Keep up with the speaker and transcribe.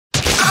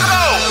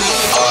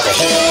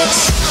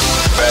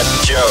Fat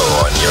Joe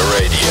on your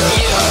radio.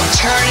 Yo,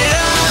 turn it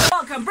up.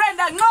 Welcome,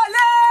 Brenda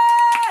Ngxoli.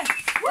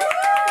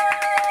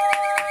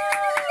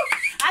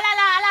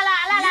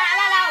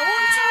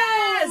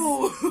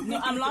 No,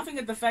 I'm laughing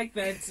at the fact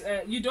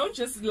that you don't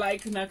just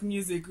like knack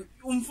music.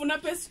 Umfuna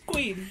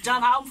pesqueen.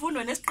 Janga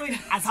umfundo nesicwini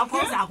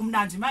asaphoza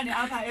kumnandi manje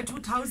apha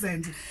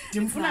e2000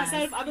 ndimfuna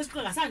self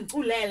abesiqhela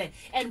asandiculele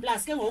and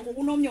plus ke ngoku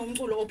unomnye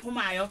umculo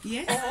ophumayo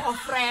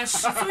fresh.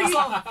 So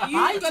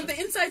you got the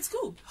inside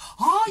scoop.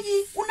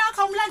 Hayi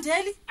unakha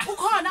umlandeli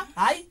ukhona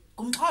hayi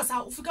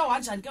kumxhosa ufika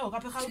wanjani ke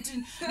ngokapha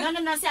eGauteng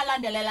nana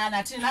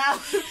siyalandelelana thina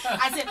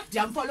ase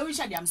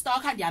ndiyamfollowisha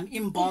ndiyamstalker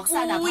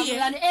ndiyam-inboxa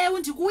napha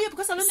ndikuye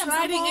because I don't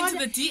sliding into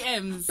the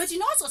DMs. But you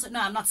know it's also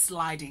no, I'm not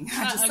sliding.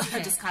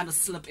 I just kind of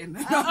slip in.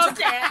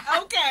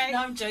 Okay.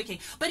 No, I'm joking.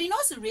 But you know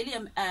what's really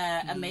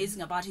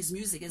amazing about his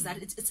music is that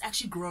it's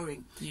actually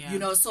growing. Yeah. You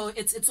know, so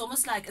it's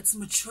almost like it's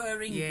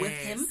maturing with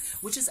him,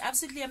 which is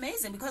absolutely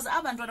amazing because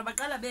abantwana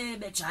baqala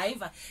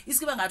bejive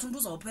isikiba ngathi umuntu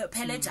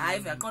uzophela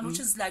ejive yaqona, which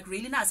is like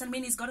really nice. I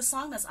mean, he's got a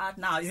song that's out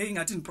now. Hey,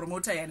 ngathi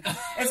promoter yena.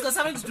 It's got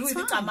something to do with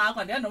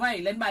icamagwa. Ndiya noma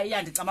yile nba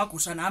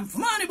iyandicamagusha nami.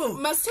 Vumani bo.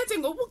 Masithethe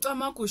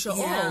ngobucamagusha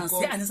oko.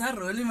 Yeah, anisa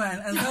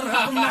man.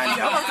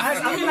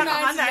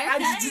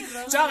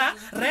 Jonga,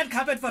 red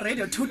carpet for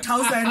radio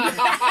 2000.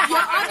 You're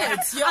on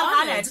it. You're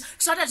on it.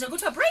 Shota nje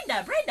kuthiwa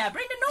Brenda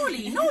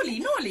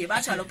Ngxoli.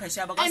 Bachalo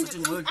phesheya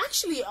bakwaZulu. And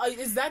actually,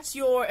 is that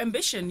your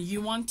ambition?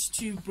 You want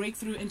to break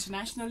through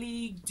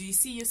internationally? Do you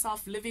see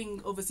yourself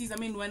living overseas? I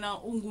mean, when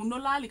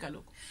ungunolali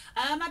kaloku.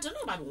 I don't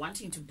know about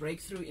wanting to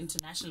break through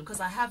international because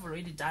I have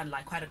already done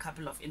like quite a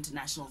couple of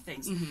international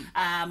things.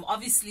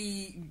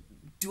 Obviously,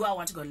 do I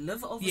want to go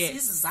live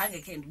overseas?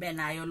 Zange ke ndibe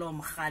nayo lo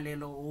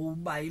mrhalelo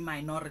uba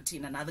minority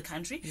in another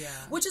country,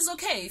 which is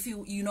okay if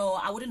you know,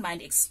 I wouldn't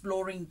mind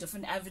exploring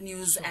different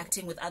avenues,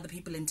 acting with other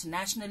people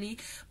internationally,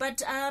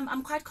 but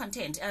I'm quite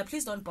content.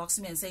 Please don't box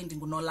me and say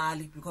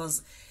ndingunolali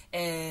because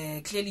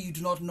clearly you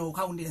do not know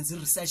how to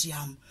research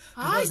yam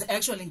because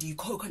actually the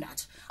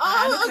coconut.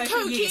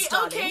 Okay,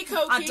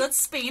 Cokie. I did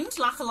spend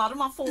like a lot of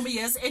my former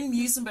years in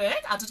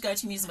Muizenberg. I did go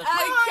to Muizenberg.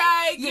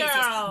 Okay, girl.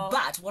 Yes.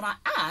 But what I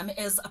am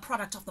is a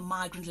product of the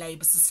migrant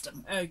labor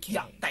system. Okay.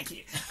 Yeah, thank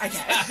you. Okay.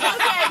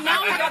 Okay,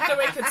 now we've got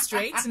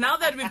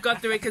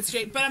the record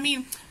straight. But I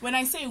mean, when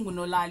I say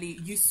ungunolali,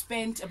 you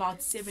spent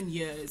about 7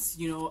 years,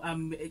 you know,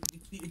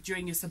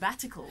 during your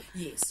sabbatical.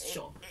 Yes,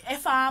 sure.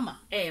 Efama.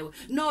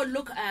 No,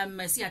 look,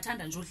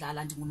 siyathanda nje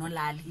udlala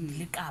ndingunolali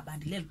ndiliqaba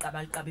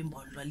liqaba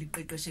imbola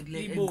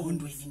liqeqeshekile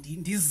engqondweni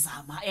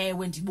ndizama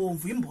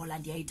ndibomvu imbola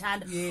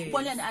ndiyayithanda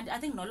ubona. I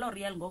think no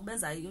L'Oreal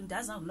ngokubenza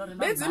ndaza L'Oreal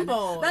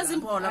benza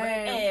imbola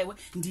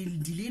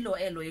ndililo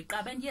elo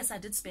iqaba. And yes, I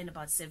did spend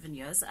about 7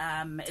 years.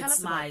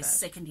 It's my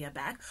second year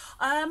back.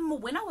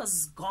 When I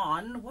was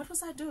gone, what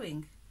was I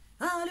doing?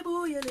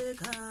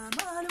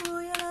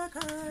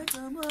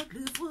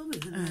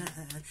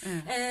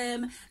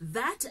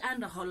 That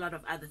and a whole lot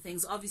of other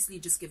things. Obviously,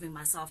 just giving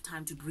myself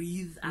time to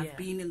breathe. I've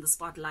been in the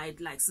spotlight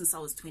like since I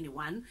was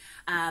 21.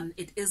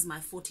 It is my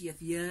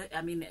 40th year.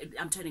 I mean,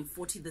 I'm turning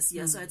 40 this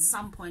year. So at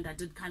some point, I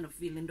did kind of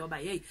feel indoba,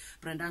 hey,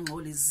 Brenda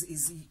Ngxoli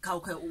is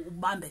kauke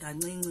ubambe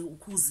kancinci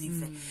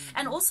ukuzive.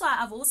 And also,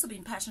 I've also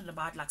been passionate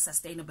about like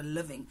sustainable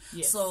living.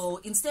 So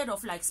instead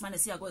of like simane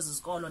siya kwezi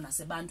zikolo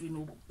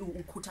nasebantwini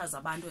ukhuthaza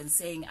abantu and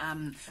saying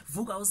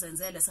vuka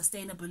uzenzele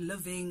sustainable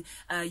living,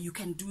 you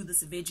can do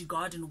this veggie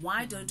garden,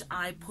 why don't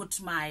I put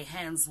my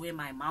hands where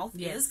my mouth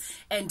is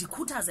and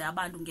ndikhuthaze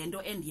abantu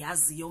ngento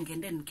endiyaziyo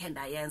ngento endikhe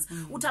ndayenza.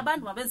 Uthi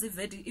abantu mabenze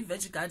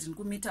i-veggie garden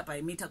ku-meter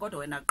by meter kodwa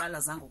wena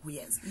qala zange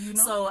ukuyenza.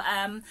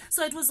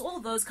 So it was all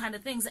those kind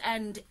of things.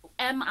 And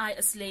am I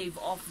a slave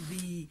of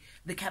the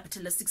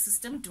capitalistic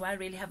system? Do I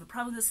really have a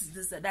problem?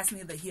 That's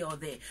neither here or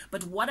there.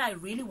 But what I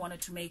really wanted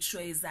to make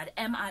sure is that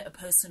am I a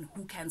person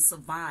who can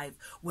survive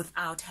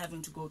without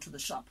having to go to the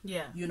shop?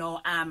 You know,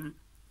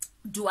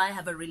 do I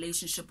have a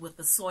relationship with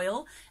the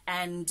soil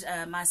and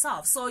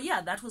myself? So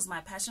yeah, that was my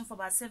passion for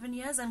about 7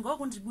 years. And so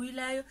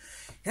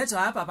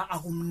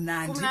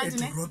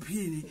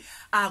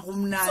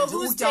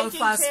who's taking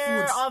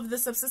care of the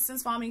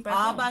subsistence farming back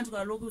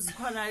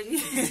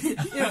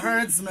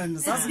herdsmen.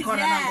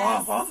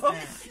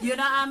 You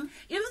know,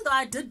 even though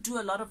I did do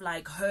a lot of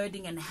like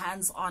herding and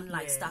hands-on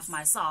like stuff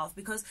myself,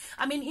 because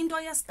I mean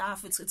indoor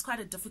stuff, it's quite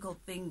a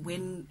difficult thing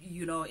when,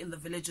 you know, in the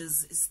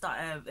villages,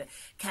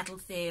 cattle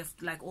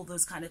theft, like all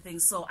those kind of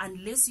things. So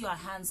unless you are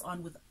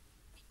hands-on with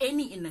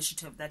any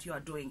initiative that you are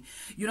doing,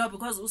 you know,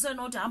 because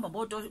usenoti hamba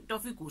bo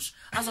tofigush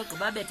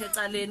azogqiba bethe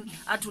ecaleni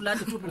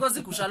athulande thu because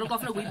igusha lokho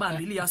afuna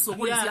kuyibambile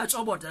yasokolisa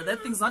iyachobota,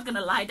 that thing's not going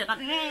to lie down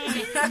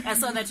and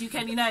so that you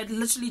can, you know, it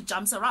literally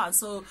jumps around.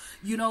 So,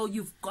 you know,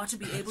 you've got to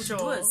be able to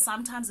do it.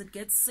 Sometimes it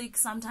gets sick,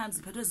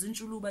 sometimes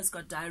it's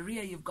got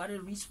diarrhea, you've got to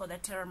reach for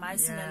that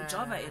terramycin and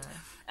java it.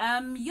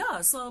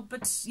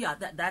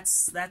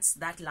 That's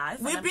that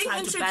life. We're being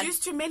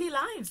introduced to many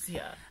lives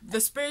here. The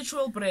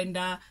spiritual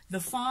Brenda,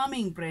 the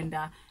farming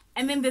Brenda,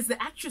 and then there's the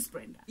actress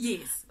Brenda.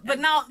 Yes. But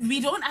now we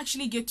don't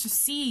actually get to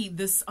see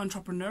this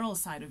entrepreneurial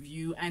side of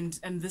you and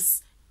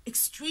this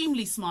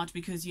extremely smart,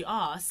 because you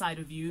are, side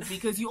of you,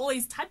 because you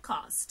always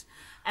typecast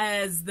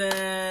as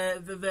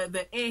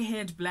the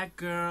airhead black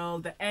girl,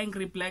 the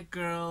angry black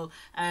girl,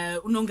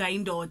 unonga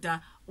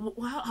indoda.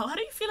 How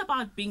do you feel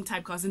about being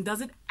typecast, and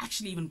does it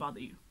actually even bother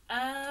you?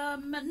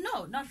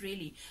 No, not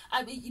really.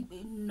 I mean,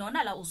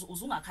 nona la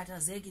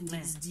uzungakhathazeki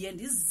ndiye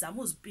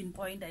ndizama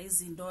uzipinpointa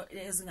izinto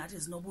ezingathi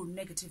zinobu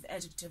negative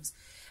adjectives,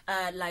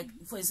 like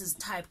for instance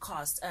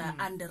typecast,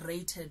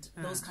 underrated,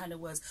 those kind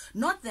of words.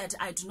 Not that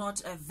I do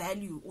not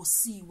value or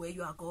see where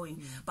you are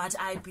going, but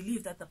I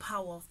believe that the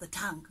power of the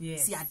tongue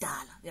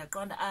siyadala.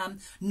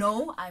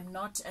 No, I'm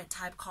not a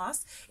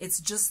typecast.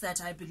 It's just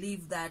that I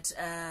believe that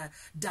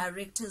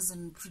directors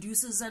and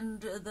producers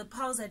and the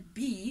powers that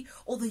be,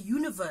 or the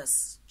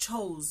universe,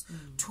 chose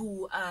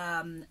to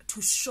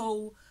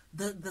show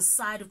the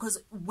side, because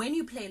when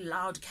you play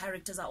loud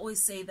characters, I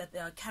always say that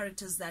there are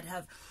characters that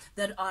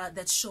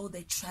show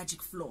their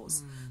tragic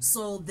flaws.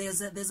 So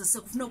there's a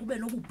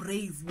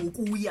brave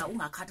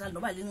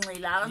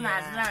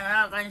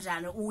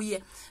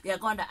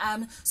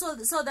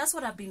so that's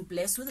what I've been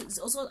blessed with. It's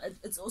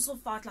also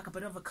felt like a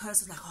bit of a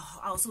curse. It's like,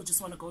 I also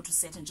just want to go to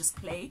set and just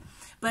play.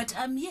 But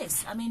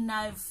yes, I mean,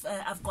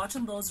 I've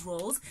gotten those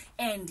roles,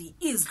 and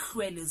is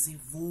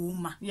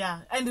zivuma.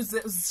 Yeah, and it's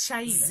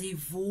shy.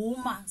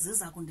 Zivuma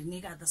zizakundinika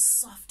the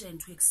softer, and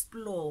to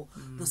explore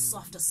the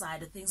softer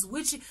side of things,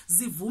 which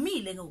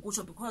zivumile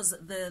because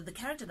the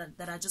character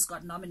that I just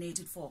got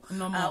nominated for,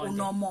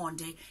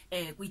 Nomonde,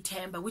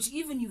 iThemba, which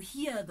even you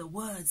hear the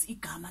words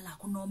igama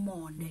lakho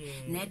Nomonde,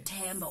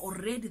 neThemba,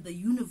 already the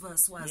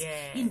universe was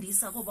in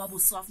this babu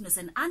softness.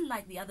 And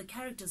unlike the other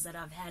characters that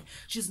I've had,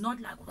 she's not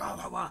like rah,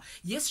 rah, rah.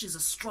 Yes, she's a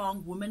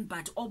strong woman,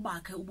 but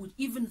obaka would,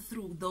 even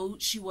through though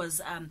she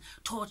was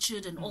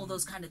tortured and all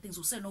those kind of things,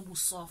 will say nobu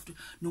soft,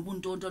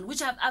 nobundondon,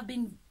 which I've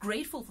been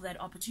grateful for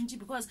that opportunity,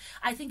 because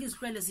I think it's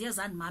great as yes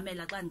and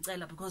mamela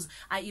kancela, because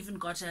I even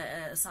got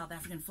a South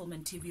African Film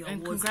and TV Awards.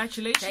 And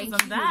congratulations Thank on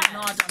you, that.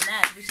 Not on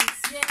that, which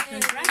is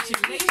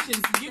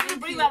Congratulations. You can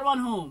bring that one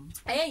home.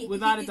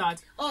 Without a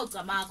doubt. Oh,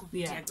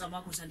 yeah.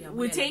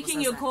 We're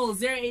taking your call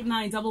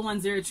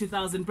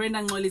 089-110-2000. Brenda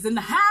Ngxoli is in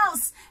the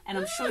house, and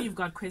I'm sure you've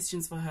got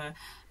questions for her.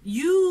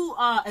 You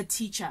are a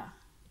teacher,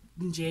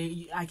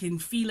 Nje. I can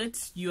feel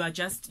it. You are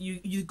just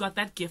you got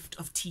that gift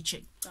of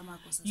teaching.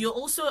 You're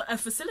also a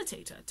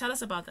facilitator. Tell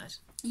us about that.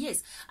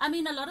 Yes, I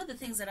mean, a lot of the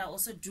things that I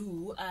also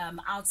do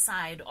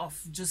outside of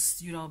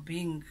just,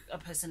 being a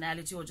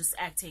personality or just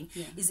acting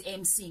is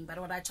emceeing. But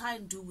what I try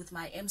and do with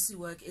my MC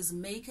work is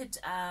make it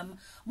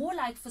more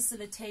like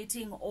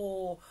facilitating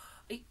or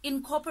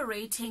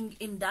incorporating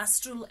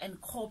industrial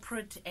and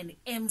corporate and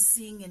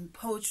emceeing and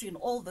poetry and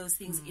all those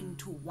things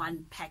into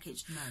one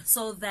package. Nice.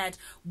 So that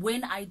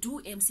when I do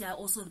MC, I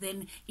also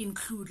then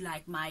include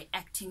like my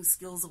acting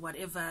skills or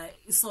whatever,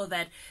 so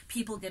that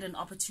people get an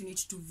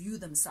opportunity to view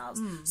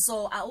themselves.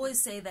 So I always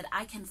say that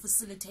I can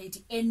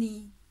facilitate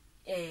any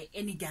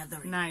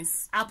gathering.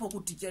 Nice.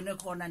 Uthi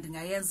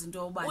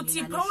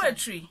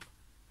poetry.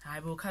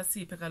 Hayi bo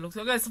khasiphe kaloku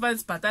soke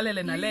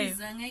sibhatalele naleyo.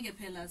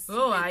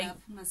 Oh hayi.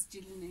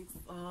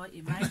 Oh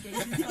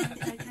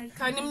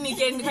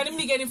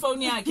Khanimnikeni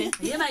ifone yakhe.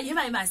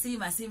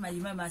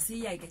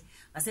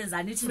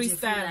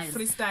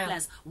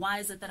 Freestyle. Why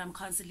is it that I'm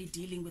constantly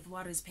dealing with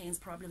worries, pains,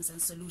 problems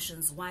and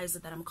solutions? Why is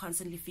it that I'm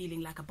constantly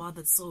feeling like a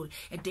bothered soul?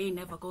 A day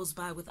never goes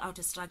by without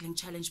a struggling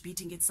challenge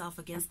beating itself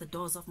against the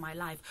doors of my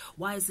life.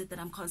 Why is it that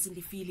I'm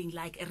constantly feeling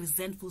like a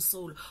resentful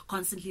soul,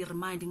 constantly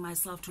reminding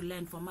myself to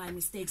learn from my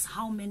mistakes?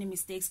 How many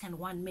mistakes can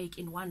one make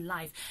in one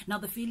life? Now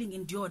the feeling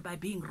endured by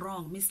being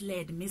wrong,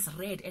 misled,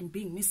 misread and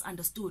being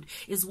misunderstood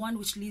is one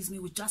which leaves me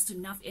with just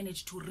enough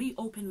energy to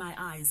reopen my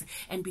eyes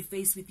and be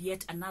faced with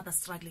yet another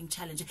struggling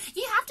challenge.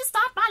 You have to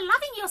start by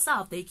loving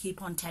yourself, they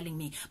keep on telling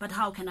me. But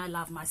how can I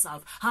love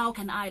myself? How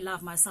can I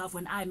love myself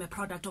when I'm a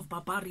product of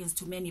barbarians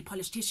to many,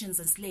 politicians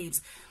and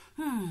slaves?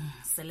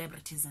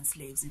 Celebrities and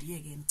slaves.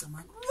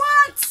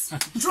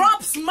 What?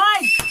 Drops mic.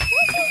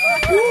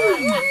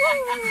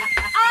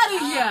 Out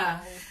of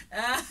here.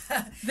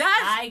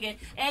 That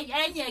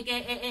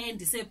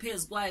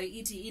ndisephezu kwayo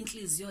ithi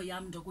inhliziyo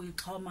yami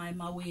ndokuyixhoma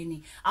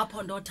emaweni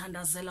apho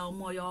ndothandazela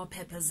umoya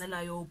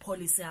ophephezelayo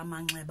upholise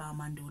amanxeba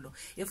amandulo.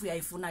 If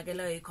uyayifuna ke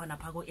leyo ikhona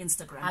pha ku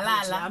Instagram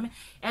page yami.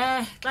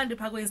 Xa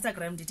ndipha ku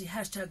Instagram ndithi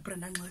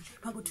 #Brenda Ngxoli,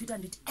 pha ku Twitter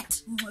ndithi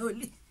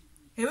 @Ngxoli.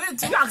 I'm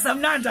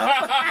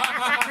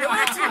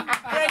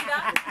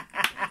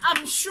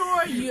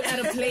sure you're at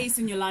a place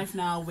in your life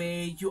now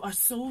where you are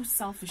so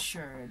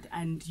self-assured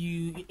and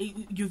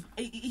you've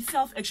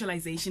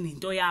self-actualization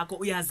into yakho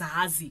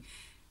uyazazi.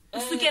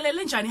 Has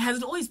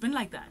it always been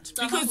like that?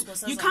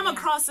 Because you come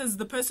across as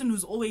the person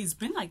who's always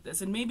been like this,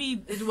 and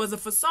maybe it was a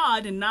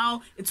facade and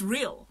now it's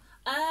real.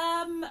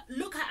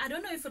 Look, I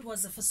don't know if it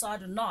was a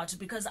facade or not,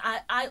 because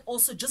I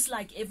also, just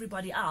like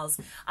everybody else,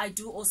 I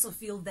do also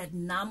feel that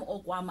Nam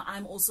Okwam,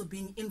 I'm also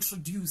being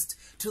introduced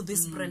to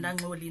this Brenda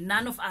Ngxoli.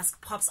 None of us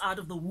pops out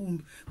of the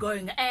womb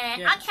going,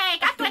 okay,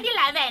 got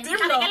 2011,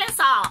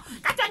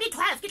 got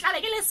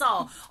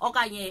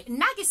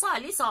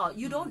 2012,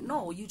 you don't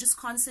know. You just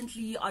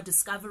constantly are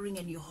discovering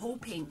and you're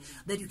hoping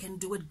that you can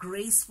do it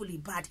gracefully.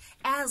 But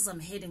as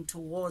I'm heading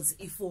towards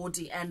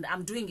E40 and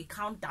I'm doing a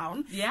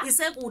countdown, you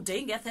said, oh,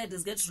 dang,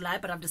 is get July,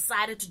 but I've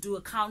decided to do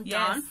a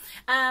countdown.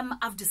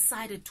 I've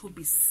decided to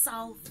be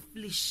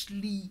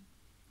selfishly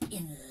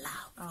in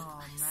love.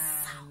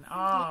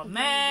 Oh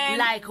man.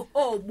 Like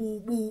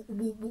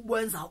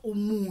wenza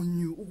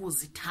umunyu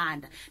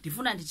ukuzithanda.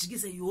 Ndifuna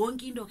ndijikise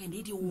yonke into ke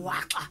ndithi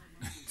waxa.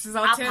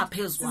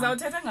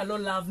 Sizawuthetha ngalo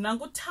love.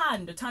 Nanku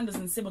Thando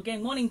Zinsibo.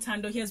 Good morning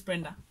Thando. Here's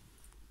Brenda.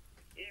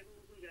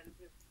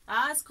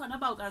 Sikhona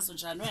bawukazi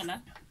njani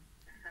wena?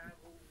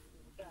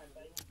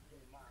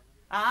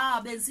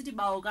 Benisithi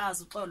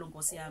bawukazi uxolo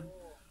Nkosi yami.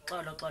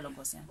 Xolo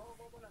Nkosi yami.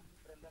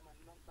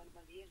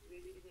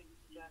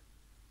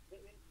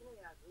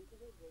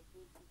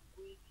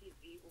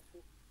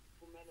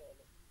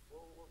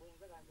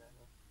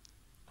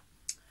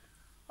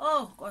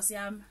 Oh, Nkosi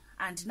yami,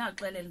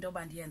 andinaxelela into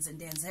yoba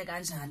ndenze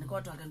kanjani,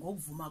 kodwa ke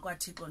ngokuvuma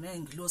kwaThixo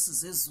neengilosi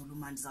zezulu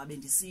manje ndizabe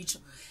ndisitsho.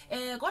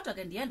 Kodwa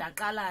ke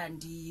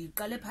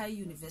ndiqale pha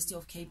eUniversity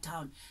of Cape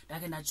Town,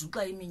 ndake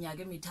najuxa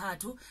iminyaka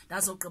emithathu,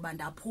 ndazogqiba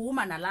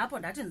ndaphuma nalapho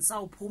ndathi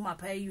ndisawuphuma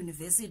pha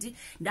eUniversity,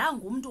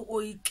 ndangumuntu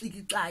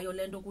oyixikixayo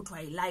lento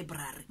kuthiwa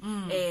yi-library.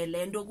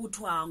 Lento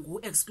kuthiwa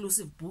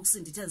ngu-exclusive books,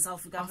 ndithe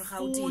ndisawufika apha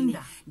eRhawutini,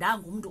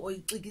 ndangumuntu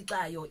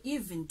oyixikixayo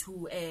even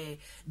to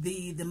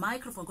the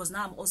microphone, because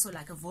now I'm also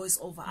like a voice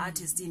over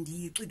artist.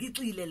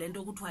 Ndiyixikixile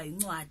lento kuthiwa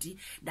yincwadi,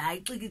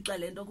 ndayixikixa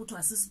lento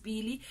kuthiwa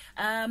sisipili.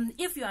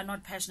 If you are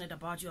not passionate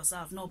about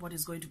yourself, nobody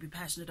is going to be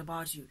passionate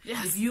about you.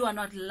 If you are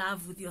not in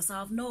love with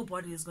yourself,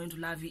 nobody is going to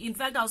love you. In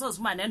fact,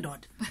 awusozifumana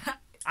nendoda.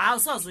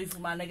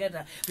 Awusozuyifumana ke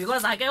da,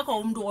 because akekho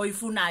umuntu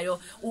oyifunayo,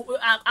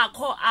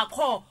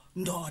 akho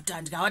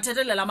ndoda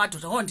ndingawathethelela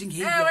amadoda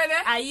ndingeyiyo.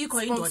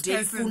 Ayikho indoda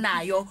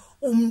eyifunayo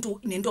umuntu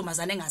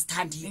nentombazane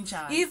engazithandiyo.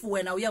 If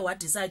wena uye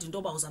wadecide into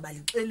yoba uzaba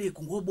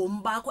lixelegu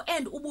ngobomi bakho,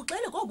 and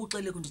ubuxelegu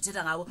obuxelegu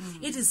ndithetha ngabo,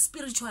 it is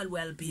spiritual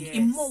well-being,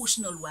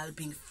 emotional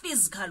well-being,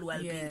 physical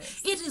well-being.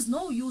 It is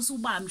no use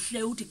uba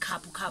mhle uthi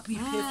khaphu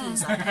iphefumula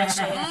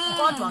zaphesheya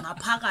kodwa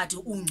ngaphakathi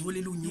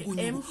ungcolile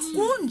unyukunyuku.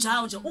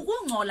 Kunjalo nje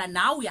ukungcola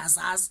nawe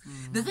uyazazi.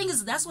 The thing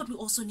is, that's what we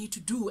also need to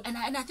do, and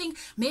I think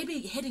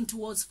maybe heading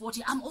towards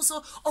 40, I'm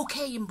also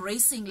okay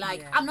embracing,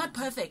 like, I'm not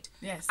perfect.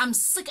 I'm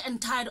sick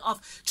and tired of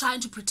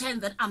trying to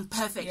pretend that I'm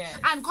perfect.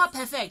 I'm not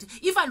perfect.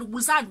 If I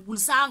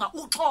bulisanga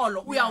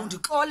uxolo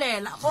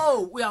uyawundixolela,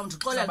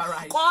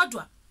 uyawundixolela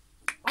kodwa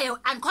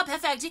I'm quite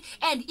perfect,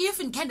 and if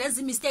in Kenda's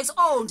mistakes,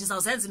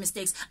 ndizawuzenza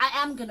mistakes,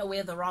 I am gonna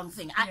wear the wrong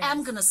thing, I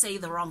am gonna say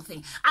the wrong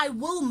thing, I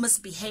will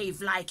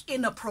misbehave like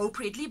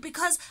inappropriately,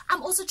 because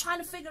I'm also trying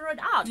to figure it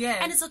out.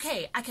 And it's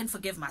okay, I can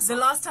forgive myself. The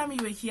last time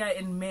you were here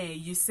in May,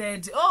 you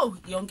said,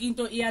 yonke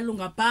into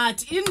iyalunga,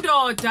 but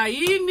indoda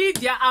yini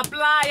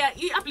apply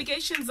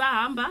applications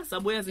ahamba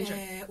zabuya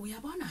zinjani?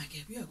 Uyabona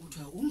ke kuya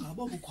kuthiwa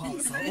ungaba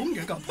bukhwaza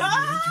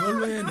ungekaphumi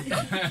etyholweni.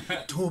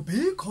 To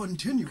be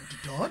continued.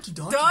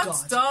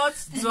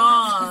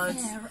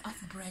 Care of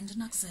Brenda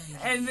Ngxoli.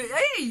 And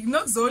hey,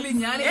 Ngxoli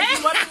nyani, if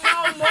you want to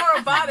know more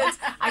about it,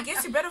 I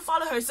guess you better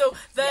follow her. So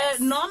the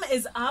nom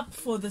is up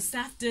for the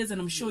SAFTAs,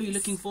 and I'm sure you're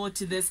looking forward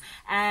to this.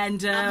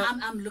 And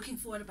I'm looking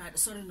forward to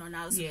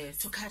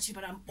catch you,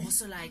 but I'm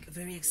also like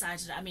very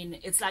excited. I mean,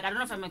 it's like I don't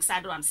know if I'm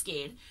excited or I'm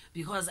scared,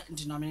 because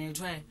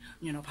denominator,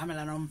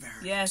 Pamela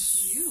Nomver.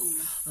 Yes. You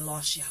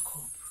Losh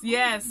Jacob.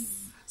 Yes.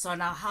 So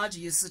now, how do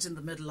you sit in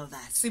the middle of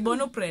that?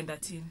 Sibono Brenda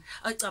team.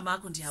 I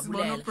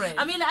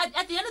mean,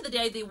 at the end of the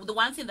day, the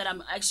one thing that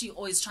I'm actually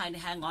always trying to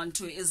hang on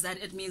to is that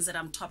it means that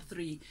I'm top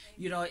 3,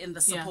 in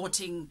the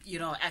supporting,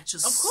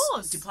 actress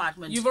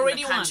department. You've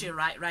already in the country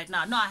won. right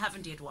now. No, I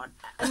haven't yet won.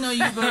 No,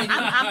 you've already won.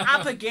 I'm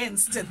up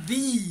against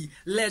the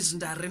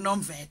legendary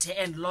Nomvete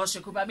and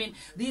Loshekup. I mean,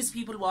 these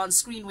people were on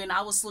screen when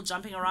I was still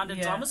jumping around in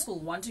drama school,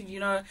 wanting,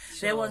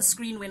 they were on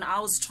screen when I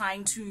was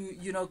trying to,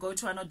 go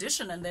to an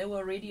audition, and they were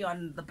already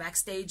on the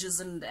backstage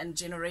and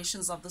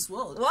generations of this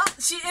world. Well,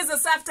 she is a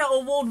SAFTA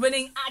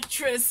award-winning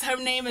actress. Her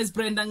name is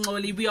Brenda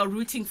Ngxoli. We are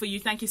rooting for you.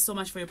 Thank you so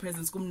much for your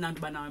presence. Thank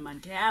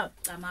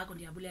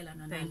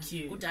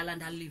you.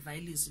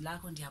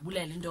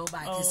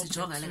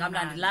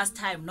 Last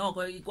time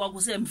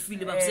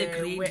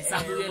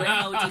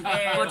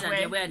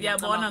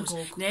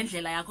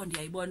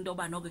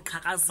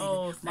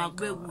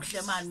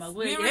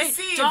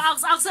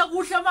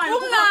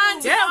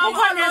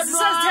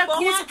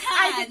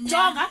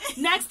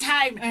next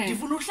time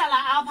ndifuna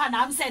uhlala apha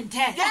nami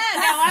senthe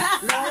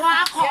lo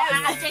wakho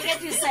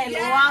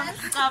atekethisele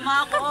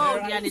wamcamako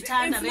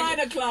ndiyanithanda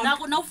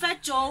no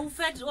Fat Joe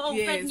Fat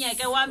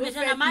Nyeke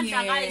wambethe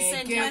namandla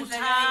kayise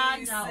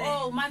ndiyakuthanda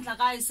mandla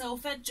kayise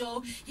Fat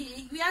Joe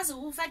uyazi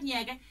Fat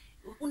Nyeke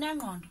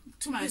Unengqondo.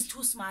 Too much. He's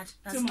too smart.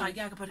 That's Too my much.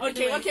 guy. But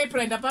Okay, anyway,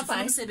 Brenda,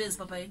 bye-bye.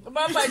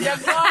 Bye-bye.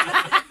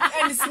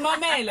 And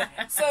Smamela.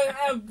 So,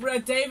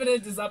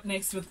 David is up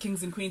next with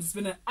Kings and Queens. It's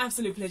been an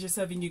absolute pleasure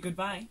serving you.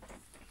 Goodbye.